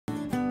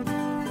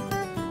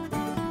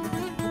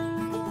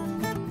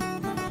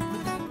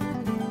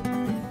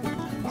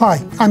Hi,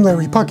 I'm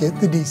Larry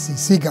Puckett, the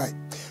DCC Guy.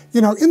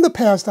 In the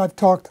past I've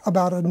talked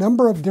about a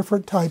number of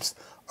different types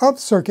of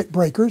circuit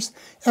breakers,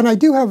 and I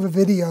do have a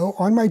video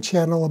on my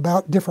channel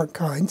about different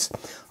kinds,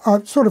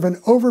 sort of an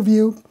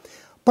overview,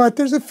 but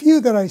there's a few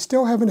that I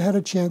still haven't had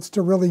a chance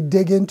to really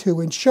dig into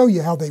and show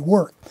you how they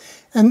work.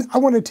 And I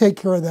want to take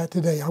care of that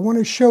today. I want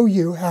to show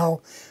you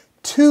how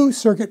two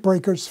circuit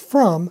breakers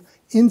from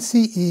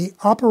NCE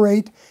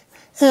operate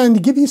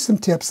and give you some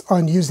tips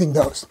on using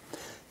those.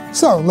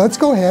 So let's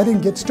go ahead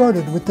and get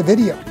started with the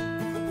video.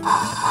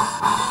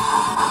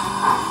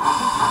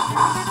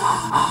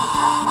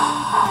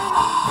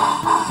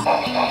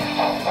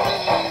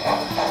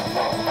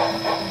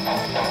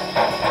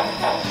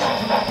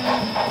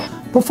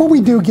 Before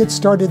we do get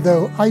started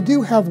though, I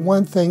do have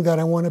one thing that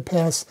I want to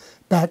pass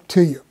back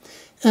to you,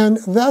 and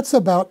that's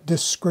about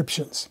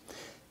descriptions.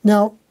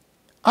 Now,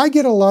 I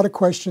get a lot of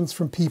questions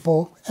from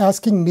people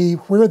asking me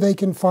where they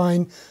can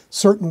find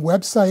certain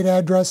website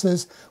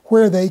addresses,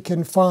 where they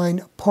can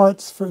find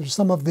parts for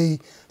some of the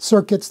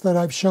circuits that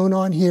I've shown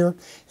on here,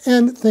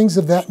 and things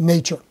of that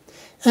nature.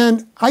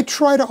 And I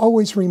try to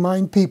always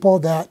remind people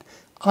that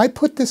I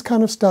put this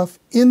kind of stuff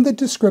in the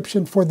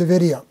description for the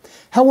video.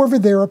 However,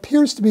 there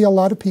appears to be a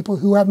lot of people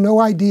who have no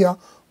idea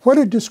what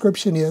a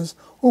description is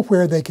or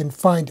where they can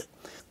find it.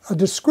 A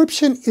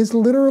description is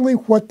literally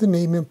what the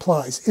name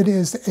implies. It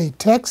is a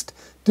text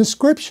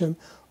description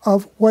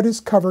of what is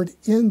covered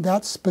in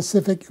that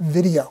specific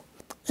video.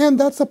 And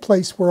that's a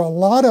place where a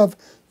lot of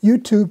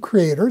YouTube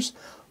creators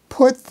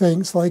put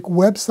things like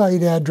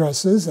website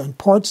addresses and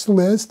parts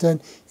list and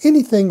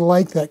anything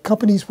like that,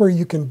 companies where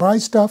you can buy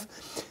stuff.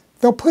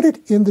 They'll put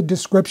it in the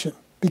description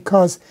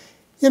because,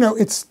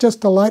 it's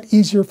just a lot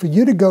easier for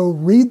you to go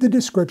read the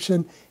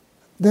description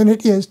than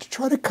it is to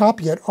try to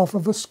copy it off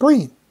of a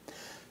screen.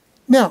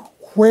 Now,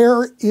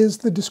 where is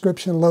the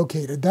description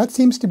located? That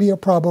seems to be a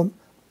problem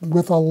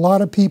with a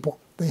lot of people.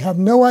 They have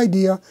no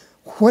idea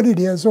what it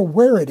is or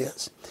where it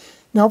is.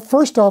 Now,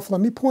 first off,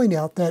 let me point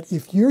out that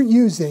if you're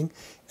using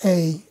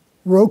a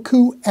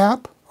Roku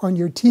app on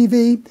your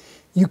TV,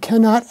 you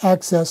cannot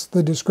access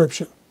the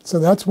description. So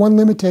that's one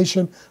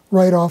limitation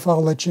right off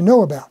I'll let you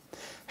know about.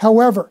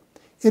 However,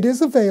 it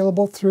is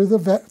available through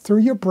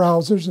your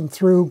browsers and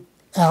through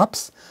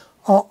apps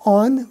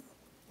on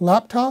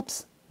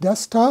laptops,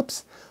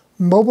 desktops,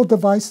 mobile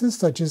devices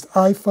such as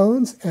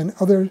iPhones and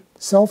other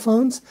cell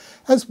phones,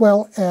 as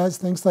well as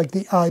things like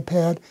the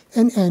iPad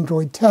and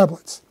Android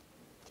tablets.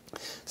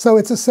 So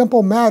it's a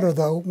simple matter,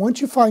 though, once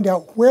you find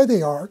out where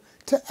they are,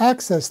 to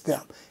access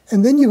them.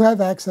 And then you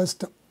have access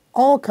to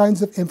all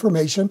kinds of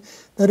information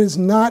that is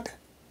not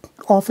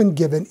often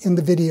given in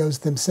the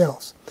videos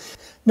themselves.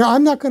 Now,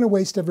 I'm not going to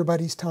waste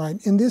everybody's time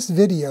in this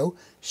video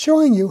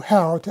showing you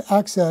how to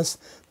access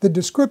the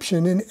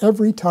description in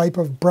every type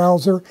of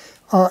browser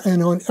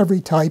and on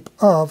every type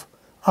of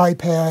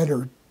iPad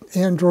or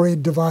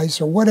Android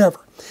device or whatever.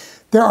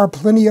 There are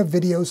plenty of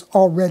videos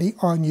already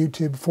on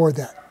YouTube for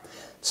that.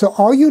 So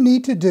all you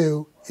need to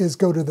do is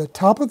go to the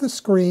top of the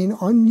screen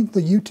on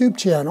the YouTube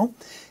channel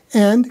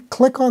and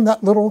click on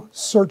that little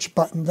search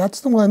button. That's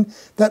the one,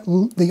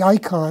 the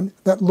icon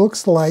that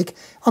looks like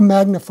a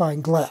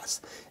magnifying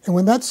glass. And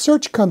when that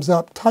search comes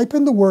up, type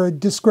in the word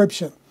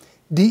description,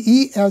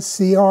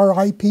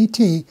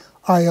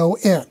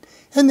 D-E-S-C-R-I-P-T-I-O-N,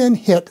 and then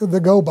hit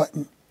the go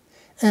button.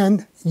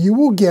 And you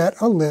will get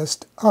a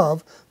list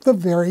of the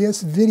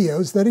various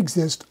videos that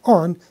exist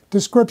on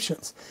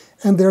descriptions.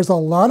 And there's a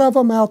lot of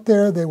them out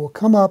there. They will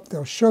come up,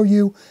 they'll show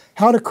you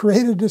how to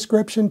create a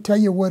description, tell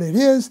you what it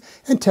is,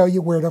 and tell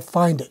you where to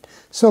find it.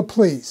 So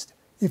please,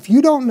 if you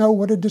don't know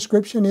what a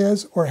description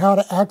is or how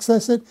to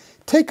access it,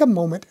 take a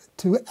moment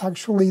to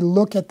actually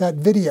look at that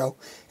video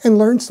and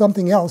learn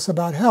something else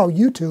about how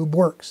YouTube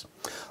works.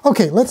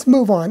 Okay, let's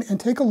move on and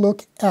take a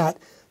look at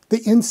the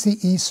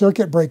NCE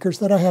circuit breakers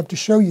that I have to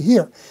show you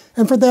here.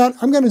 And for that,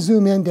 I'm going to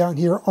zoom in down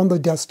here on the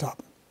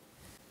desktop.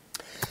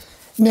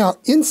 Now,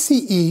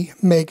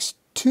 NCE makes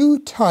two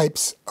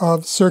types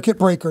of circuit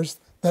breakers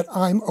that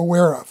I'm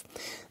aware of.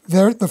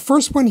 The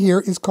first one here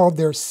is called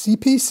their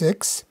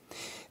CP6,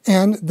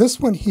 and this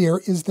one here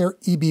is their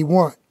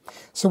EB1.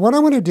 So what I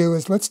want to do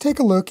is let's take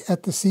a look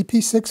at the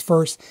CP6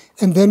 first,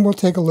 and then we'll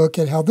take a look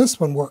at how this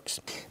one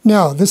works.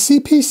 Now, the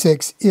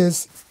CP6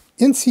 is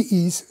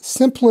NCE's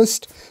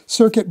simplest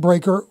circuit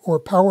breaker or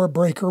power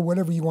breaker,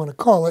 whatever you want to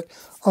call it,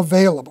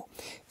 available.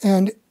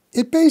 And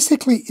it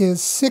basically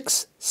is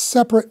 6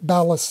 separate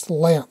ballast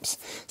lamps.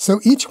 So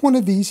each one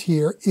of these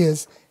here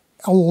is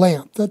a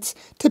lamp that's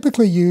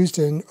typically used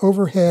in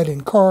overhead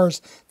in cars,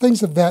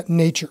 things of that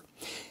nature.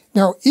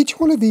 Now, each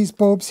one of these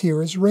bulbs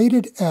here is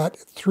rated at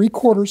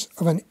 3/4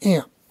 of an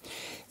amp.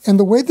 And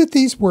the way that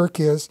these work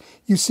is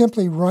you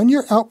simply run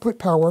your output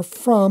power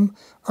from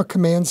a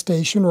command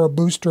station or a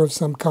booster of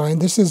some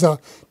kind. This is a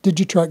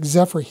Digitrack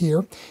Zephyr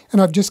here,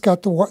 and I've just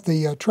got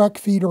the track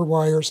feeder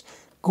wires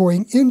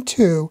going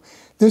into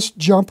this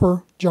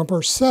jumper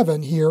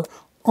 7 here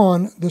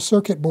on the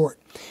circuit board.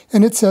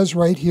 And it says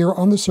right here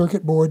on the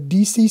circuit board,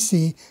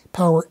 DCC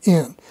power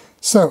in.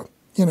 So,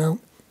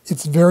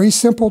 it's very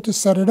simple to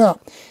set it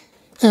up.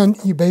 And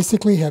you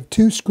basically have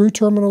two screw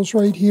terminals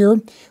right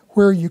here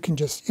where you can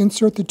just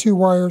insert the two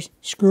wires,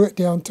 screw it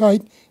down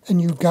tight,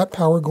 and you've got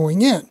power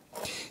going in.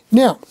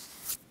 Now,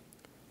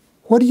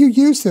 what do you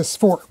use this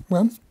for?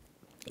 Well,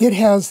 it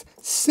has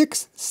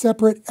 6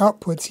 separate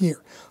outputs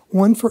here,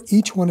 one for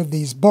each one of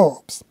these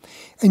bulbs.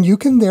 And you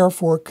can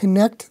therefore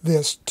connect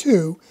this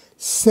to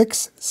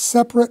 6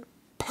 separate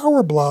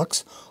power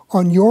blocks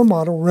on your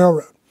model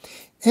railroad.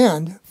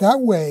 And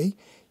that way,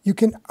 you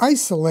can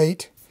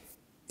isolate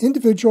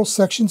individual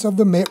sections of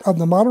the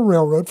model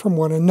railroad from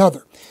one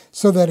another,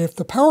 so that if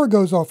the power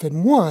goes off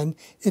in one,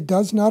 it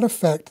does not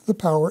affect the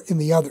power in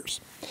the others.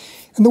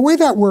 And the way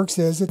that works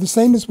is the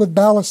same as with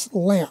ballast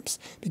lamps,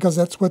 because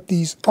that's what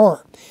these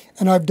are.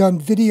 And I've done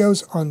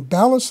videos on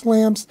ballast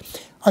lamps.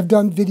 I've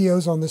done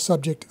videos on the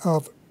subject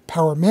of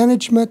power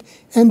management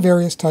and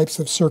various types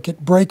of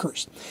circuit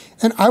breakers.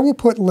 And I will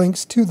put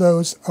links to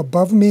those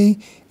above me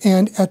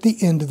and at the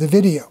end of the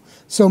video.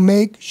 So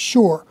make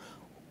sure,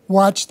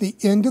 watch the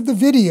end of the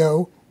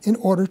video in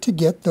order to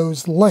get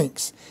those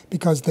links,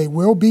 because they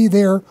will be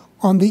there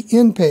on the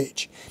end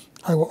page.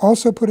 I will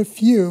also put a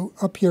few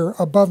up here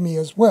above me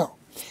as well.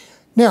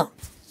 Now,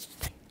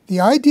 the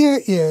idea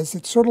is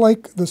it's sort of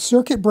like the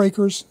circuit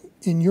breakers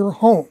in your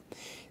home.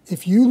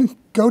 If you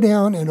go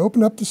down and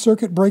open up the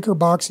circuit breaker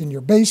box in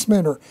your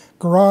basement or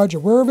garage or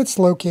wherever it's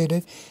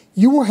located,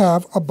 you will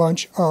have a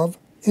bunch of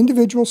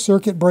individual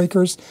circuit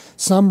breakers,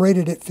 some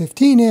rated at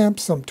 15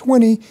 amps, some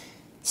 20,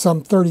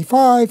 some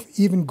 35,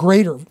 even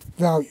greater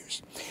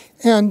values.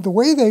 And the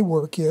way they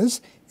work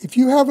is, if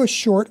you have a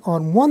short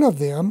on one of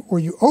them, or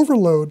you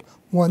overload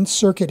one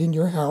circuit in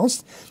your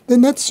house,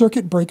 then that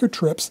circuit breaker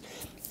trips,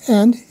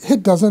 and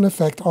it doesn't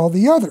affect all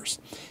the others,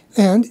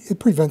 and it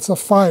prevents a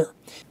fire.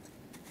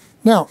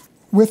 Now,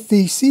 with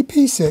the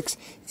CP6,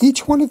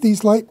 each one of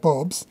these light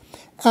bulbs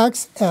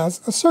acts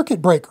as a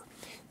circuit breaker.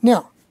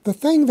 Now, the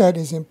thing that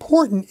is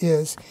important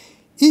is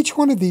each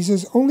one of these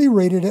is only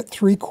rated at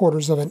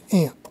 3/4 of an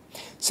amp.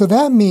 So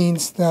that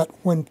means that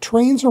when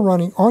trains are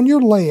running on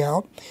your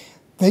layout,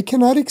 they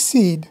cannot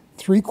exceed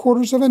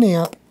 3/4 of an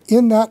amp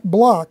in that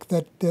block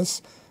that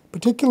this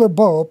particular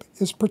bulb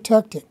is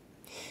protecting.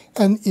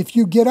 And if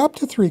you get up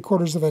to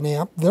 3/4 of an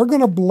amp, they're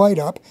going to light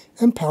up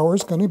and power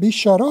is going to be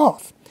shut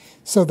off.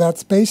 So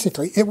that's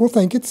basically, it will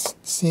think it's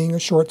seeing a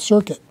short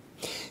circuit.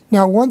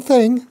 Now, one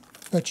thing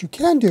that you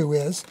can do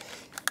is,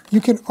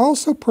 you can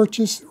also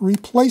purchase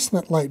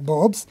replacement light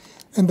bulbs,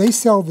 and they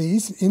sell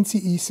these,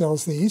 NCE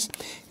sells these,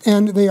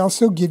 and they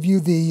also give you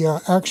the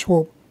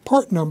actual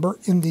part number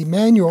in the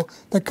manual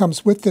that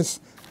comes with this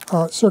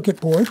circuit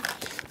board.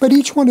 But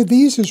each one of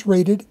these is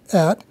rated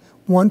at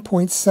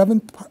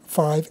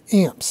 1.75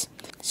 amps.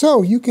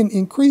 So you can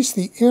increase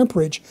the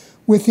amperage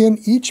within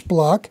each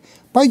block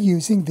by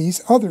using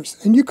these others.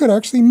 And you could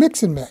actually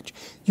mix and match.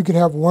 You could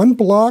have one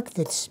block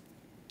that's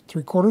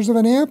 3/4 of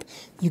an amp.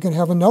 You can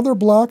have another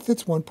block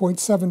that's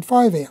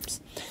 1.75 amps.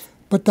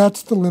 But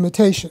that's the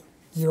limitation.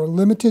 You're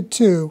limited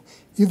to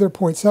either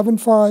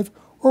 0.75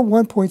 or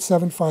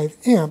 1.75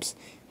 amps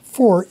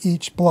for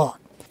each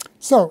block.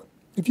 So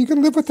if you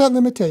can live with that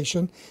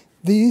limitation,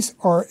 these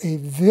are a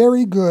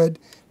very good,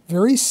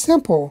 very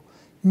simple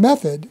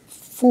method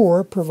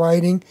for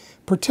providing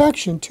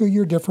protection to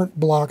your different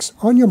blocks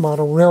on your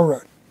model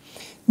railroad.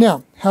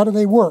 Now, how do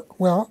they work?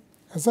 Well,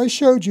 as I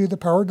showed you, the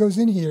power goes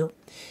in here,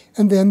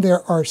 and then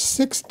there are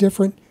 6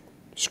 different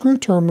screw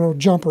terminal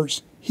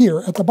jumpers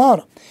here at the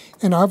bottom.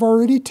 And I've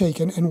already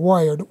taken and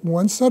wired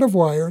one set of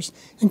wires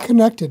and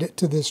connected it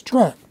to this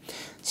track.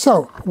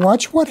 So,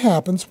 watch what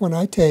happens when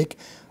I take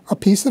a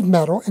piece of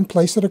metal and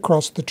place it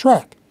across the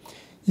track.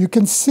 You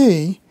can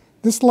see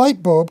this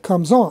light bulb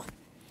comes on,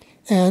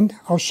 and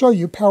I'll show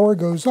you power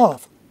goes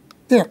off.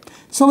 There.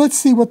 So let's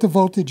see what the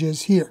voltage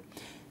is here.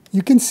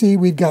 You can see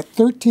we've got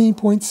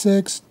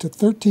 13.6 to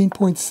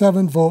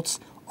 13.7 volts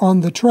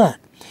on the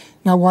track.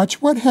 Now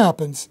watch what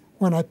happens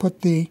when I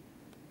put the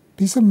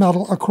piece of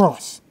metal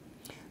across.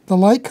 The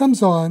light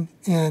comes on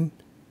and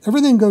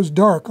everything goes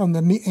dark on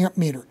the amp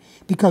meter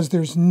because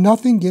there's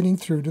nothing getting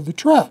through to the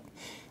track.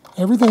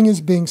 Everything is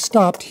being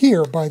stopped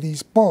here by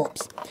these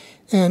bulbs.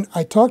 And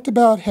I talked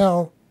about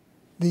how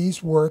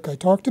these work. I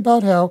talked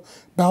about how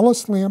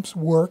ballast lamps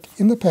work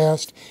in the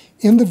past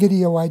in the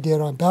video I did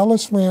on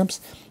ballast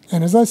lamps.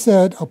 And as I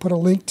said, I'll put a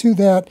link to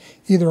that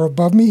either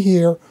above me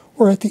here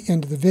or at the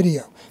end of the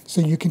video.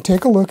 So you can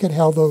take a look at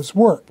how those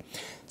work.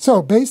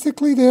 So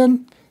basically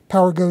then,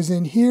 power goes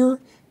in here.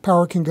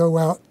 Power can go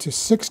out to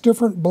 6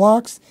 different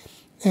blocks,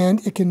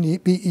 and it can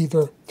be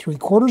either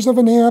 3/4 of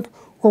an amp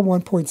or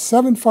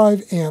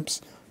 1.75 amps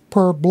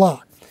per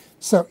block.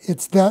 So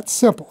it's that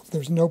simple.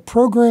 There's no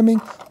programming.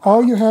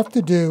 All you have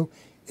to do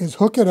is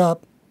hook it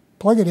up,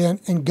 plug it in,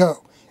 and go.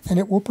 And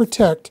it will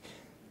protect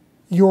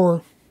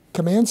your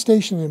command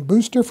station and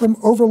booster from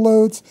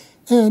overloads,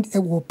 and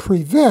it will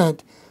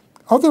prevent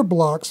other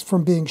blocks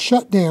from being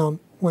shut down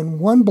when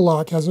one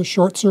block has a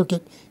short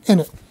circuit in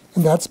it.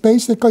 And that's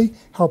basically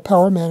how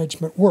power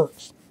management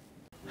works.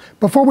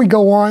 Before we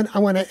go on, I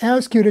want to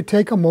ask you to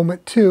take a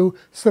moment to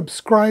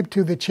subscribe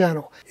to the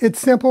channel. It's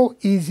simple,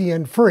 easy,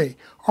 and free.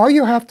 All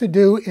you have to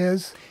do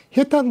is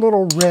hit that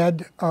little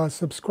red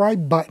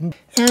subscribe button,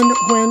 and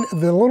when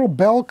the little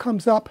bell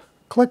comes up,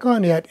 click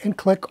on it and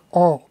click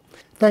all.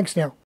 Thanks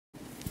now.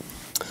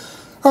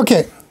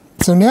 Okay,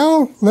 so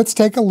now let's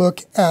take a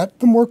look at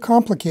the more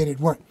complicated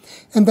one,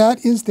 and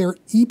that is their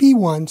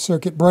EB1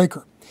 circuit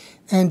breaker.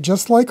 And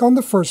just like on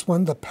the first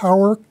one, the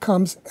power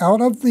comes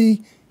out of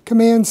the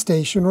command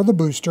station or the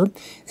booster,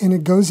 and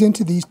it goes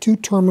into these two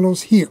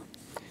terminals here.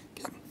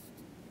 Okay.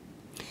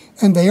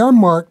 And they are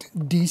marked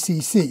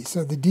DCC.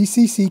 So the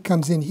DCC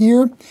comes in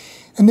here,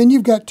 and then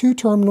you've got two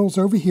terminals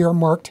over here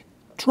marked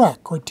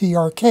track or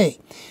TRK.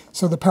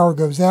 So the power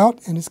goes out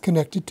and is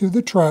connected to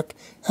the track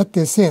at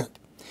this end.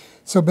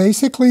 So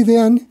basically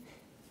then,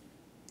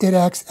 it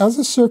acts as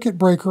a circuit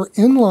breaker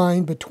in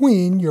line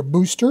between your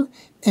booster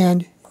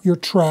and your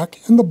track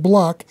and the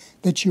block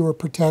that you are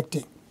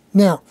protecting.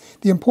 Now,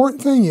 the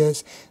important thing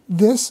is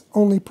this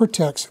only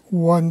protects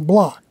one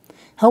block.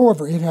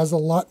 However, it has a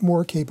lot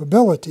more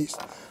capabilities.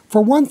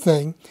 For one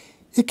thing,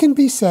 it can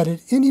be set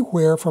at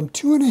anywhere from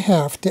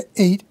 2.5 to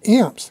 8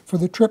 amps for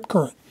the trip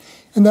current.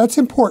 And that's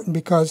important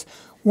because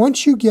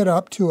once you get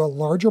up to a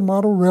larger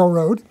model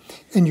railroad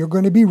and you're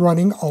going to be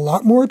running a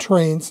lot more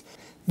trains,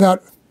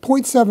 that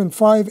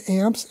 0.75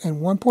 amps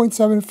and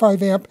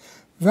 1.75 amp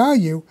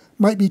value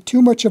might be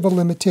too much of a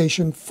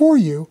limitation for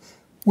you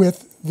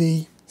with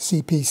the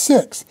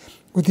CP6.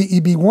 With the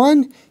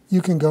EB1,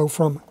 you can go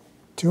from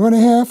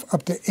 2.5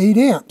 up to 8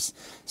 amps.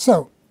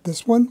 So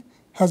this one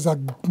has a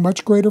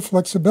much greater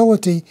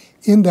flexibility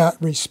in that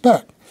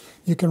respect.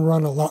 You can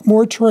run a lot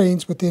more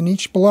trains within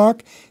each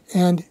block,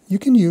 and you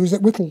can use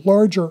it with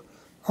larger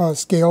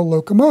scale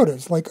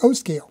locomotives like O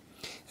scale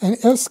and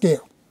S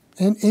scale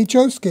and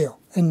HO scale,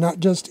 and not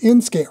just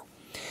N scale.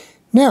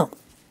 Now,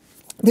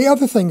 the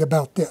other thing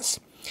about this,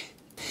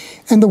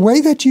 and the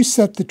way that you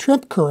set the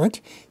trip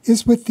current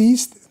is with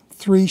these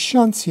three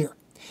shunts here.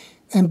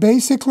 And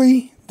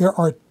basically, there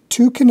are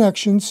two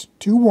connections,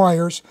 two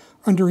wires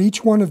under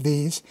each one of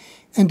these,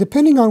 and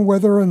depending on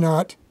whether or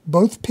not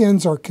both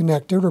pins are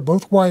connected or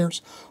both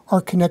wires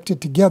are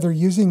connected together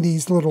using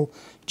these little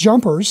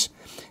jumpers,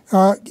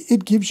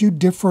 it gives you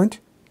different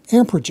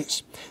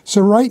amperages.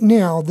 So right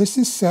now, this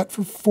is set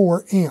for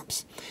 4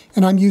 amps,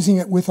 and I'm using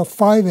it with a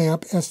 5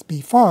 amp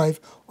SB5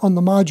 on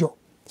the module.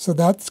 So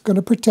that's going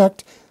to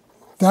protect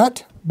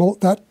that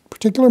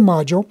particular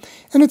module,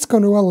 and it's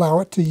going to allow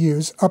it to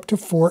use up to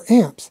 4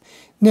 amps.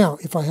 Now,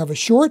 if I have a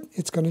short,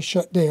 it's going to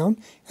shut down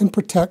and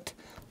protect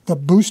the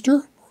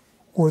booster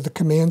or the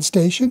command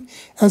station,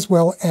 as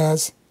well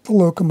as the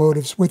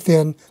locomotives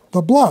within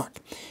the block.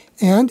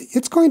 And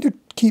it's going to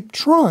keep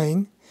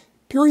trying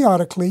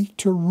periodically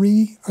to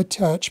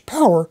reattach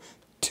power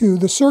to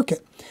the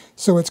circuit.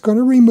 So it's going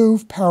to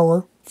remove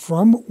power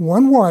from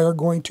one wire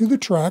going to the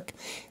track,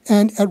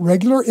 and at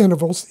regular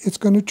intervals, it's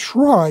going to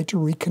try to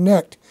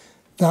reconnect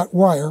that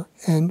wire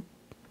and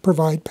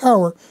provide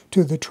power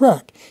to the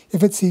track.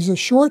 If it sees a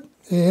short,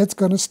 it's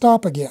going to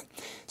stop again.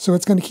 So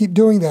it's going to keep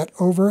doing that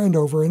over and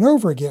over and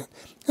over again.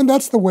 And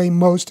that's the way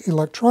most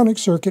electronic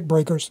circuit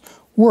breakers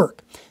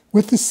work.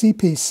 With the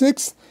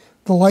CP6,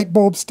 the light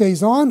bulb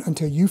stays on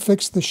until you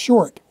fix the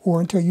short or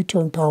until you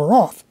turn power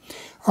off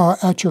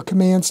at your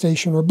command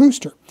station or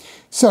booster.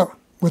 So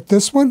with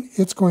this one,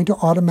 it's going to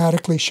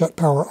automatically shut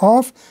power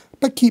off,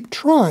 but keep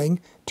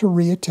trying to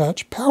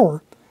reattach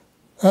power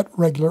at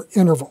regular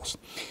intervals.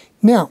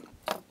 Now,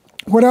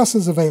 what else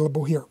is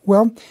available here?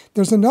 Well,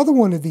 there's another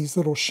one of these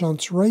little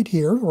shunts right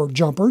here, or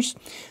jumpers,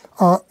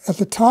 at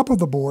the top of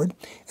the board,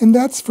 and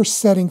that's for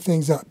setting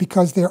things up,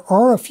 because there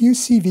are a few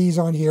CVs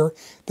on here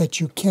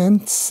that you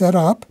can set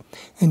up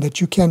and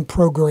that you can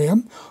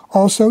program.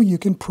 Also, you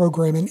can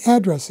program an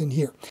address in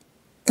here.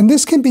 And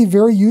this can be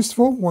very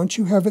useful once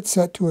you have it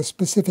set to a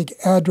specific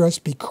address,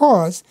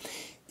 because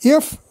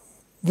if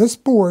this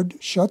board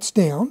shuts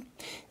down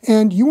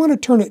and you want to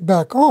turn it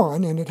back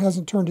on and it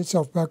hasn't turned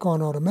itself back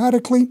on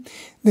automatically,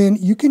 then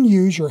you can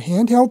use your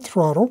handheld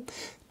throttle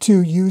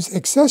to use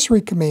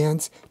accessory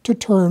commands to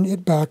turn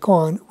it back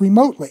on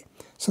remotely.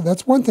 So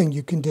that's one thing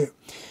you can do.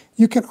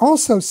 You can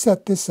also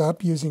set this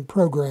up using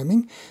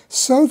programming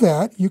so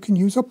that you can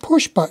use a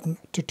push button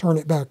to turn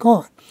it back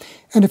on.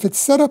 And if it's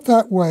set up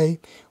that way,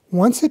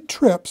 once it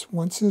trips,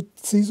 once it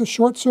sees a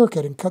short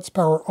circuit and cuts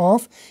power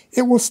off,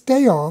 it will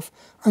stay off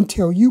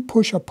until you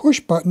push a push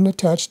button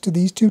attached to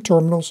these two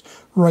terminals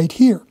right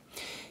here.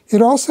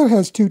 It also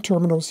has two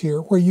terminals here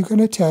where you can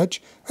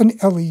attach an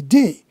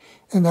LED,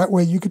 and that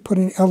way you could put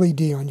an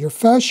LED on your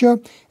fascia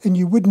and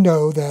you would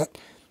know that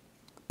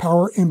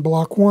power in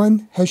block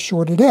 1 has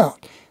shorted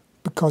out,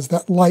 because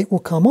that light will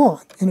come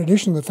on, in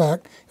addition to the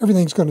fact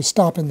everything's going to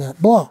stop in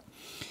that block.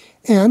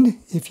 And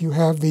if you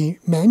have the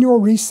manual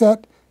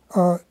reset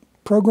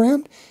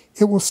programmed,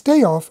 it will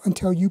stay off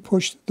until you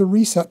push the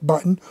reset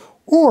button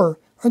or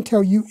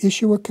until you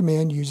issue a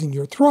command using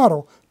your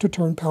throttle to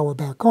turn power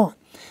back on.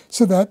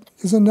 So that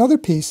is another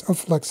piece of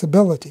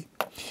flexibility.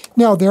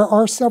 Now, there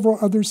are several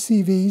other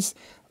CVs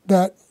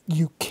that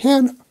you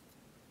can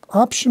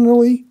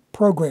optionally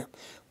programmed.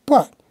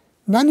 But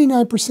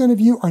 99% of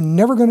you are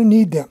never going to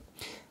need them.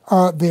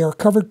 They are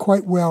covered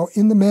quite well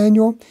in the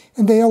manual,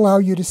 and they allow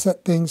you to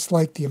set things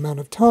like the amount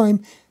of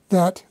time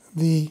that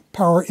the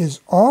power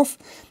is off.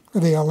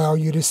 They allow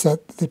you to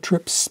set the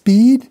trip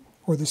speed,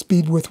 or the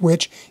speed with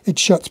which it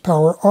shuts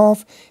power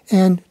off,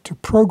 and to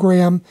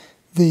program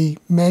the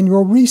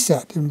manual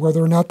reset and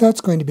whether or not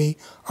that's going to be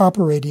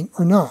operating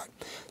or not.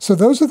 So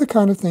those are the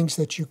kind of things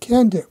that you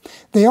can do.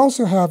 They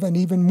also have an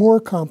even more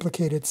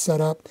complicated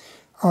setup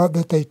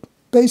that they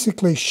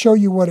basically show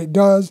you what it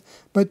does,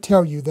 but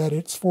tell you that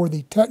it's for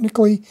the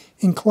technically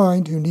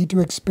inclined who need to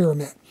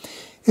experiment.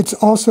 It's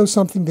also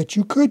something that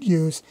you could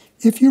use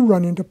if you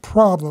run into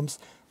problems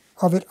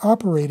of it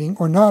operating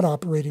or not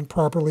operating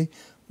properly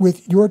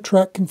with your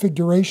track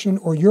configuration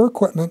or your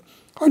equipment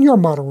on your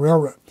model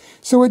railroad.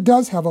 So it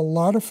does have a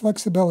lot of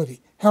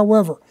flexibility.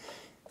 However,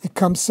 it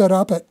comes set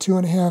up at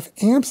 2.5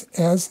 amps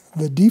as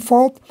the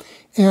default,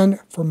 and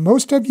for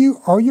most of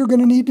you, all you're going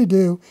to need to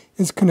do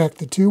is connect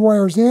the 2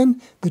 wires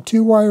in, the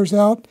 2 wires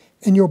out,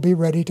 and you'll be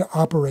ready to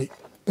operate.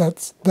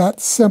 That's that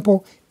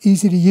simple,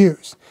 easy to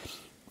use.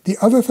 The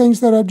other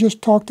things that I've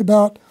just talked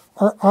about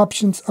are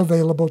options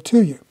available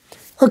to you.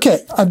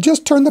 Okay, I've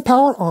just turned the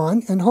power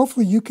on, and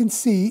hopefully you can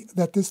see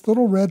that this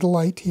little red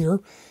light here,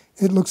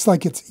 it looks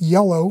like it's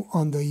yellow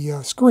on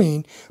the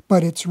screen,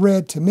 but it's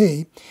red to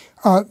me.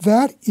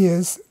 That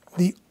is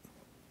the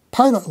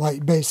pilot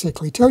light,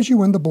 basically. It tells you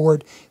when the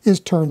board is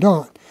turned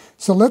on.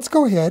 So let's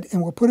go ahead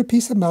and we'll put a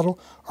piece of metal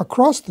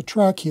across the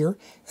track here,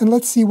 and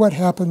let's see what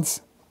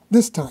happens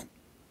this time.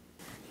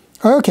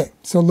 Okay,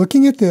 so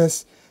looking at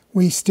this,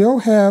 we still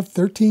have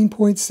 13.6,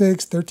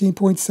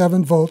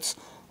 13.7 volts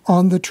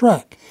on the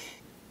track.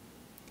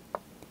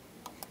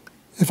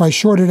 If I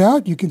short it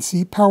out, you can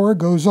see power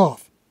goes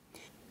off.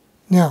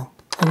 Now,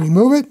 I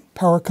remove it,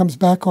 power comes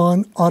back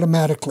on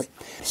automatically.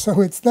 So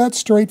it's that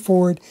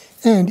straightforward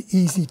and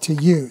easy to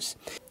use.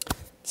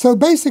 So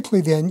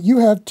basically then, you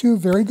have 2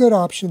 very good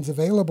options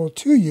available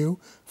to you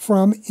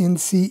from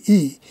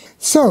NCE.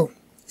 So,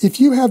 if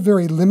you have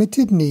very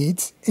limited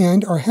needs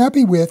and are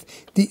happy with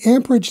the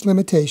amperage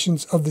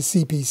limitations of the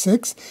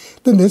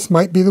CP6, then this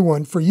might be the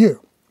one for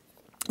you.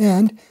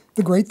 And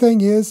the great thing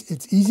is,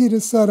 it's easy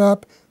to set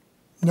up,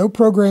 no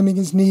programming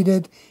is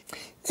needed,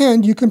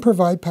 and you can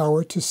provide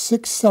power to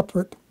 6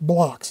 separate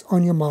blocks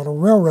on your model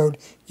railroad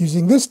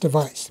using this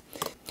device.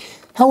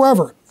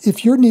 However,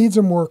 if your needs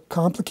are more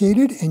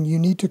complicated and you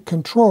need to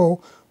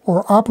control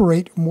or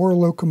operate more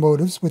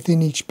locomotives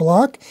within each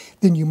block,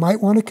 then you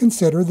might want to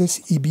consider this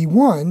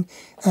EB1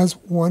 as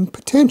one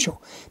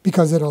potential,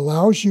 because it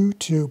allows you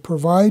to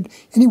provide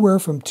anywhere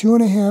from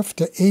 2.5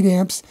 to 8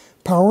 amps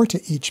power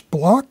to each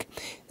block,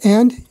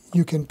 and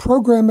you can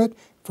program it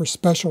for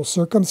special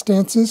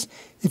circumstances.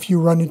 If you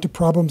run into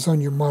problems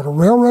on your model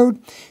railroad,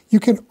 you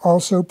can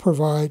also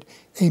provide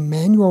a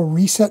manual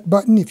reset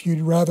button if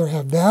you'd rather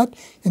have that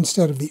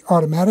instead of the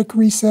automatic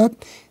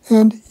reset,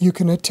 and you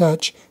can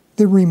attach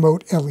the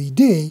remote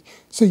LED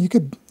so you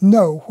could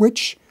know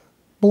which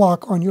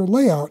block on your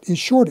layout is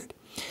shorted.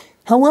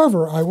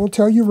 However, I will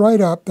tell you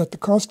right up that the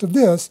cost of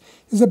this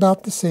is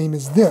about the same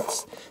as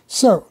this.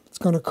 So it's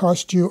going to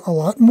cost you a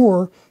lot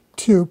more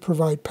to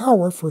provide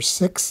power for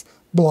 6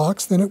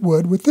 blocks than it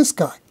would with this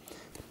guy.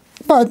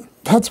 But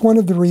that's one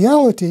of the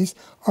realities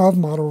of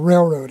model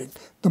railroading.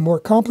 The more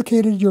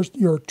complicated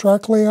your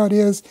track layout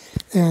is,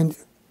 and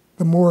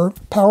the more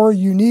power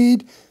you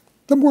need,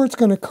 the more it's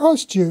going to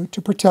cost you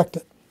to protect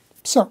it.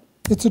 So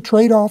it's a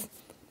trade-off.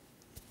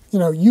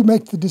 You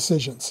make the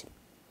decisions.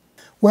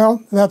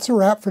 Well, that's a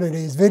wrap for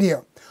today's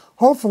video.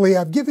 Hopefully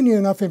I've given you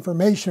enough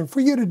information for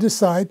you to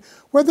decide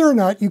whether or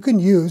not you can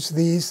use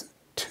these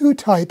 2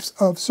 types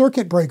of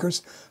circuit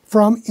breakers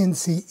from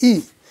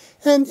NCE.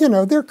 And,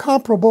 they're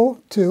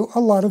comparable to a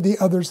lot of the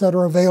others that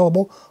are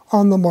available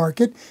on the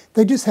market.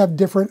 They just have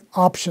different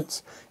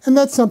options. And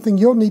that's something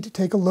you'll need to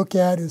take a look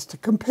at, is to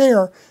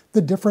compare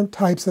the different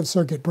types of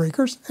circuit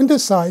breakers and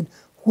decide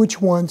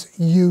which ones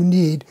you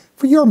need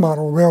for your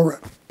model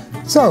railroad.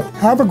 So,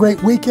 have a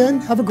great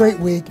weekend, have a great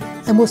week,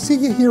 and we'll see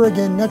you here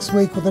again next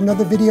week with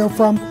another video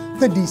from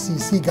the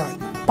DCC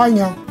Guide. Bye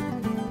now.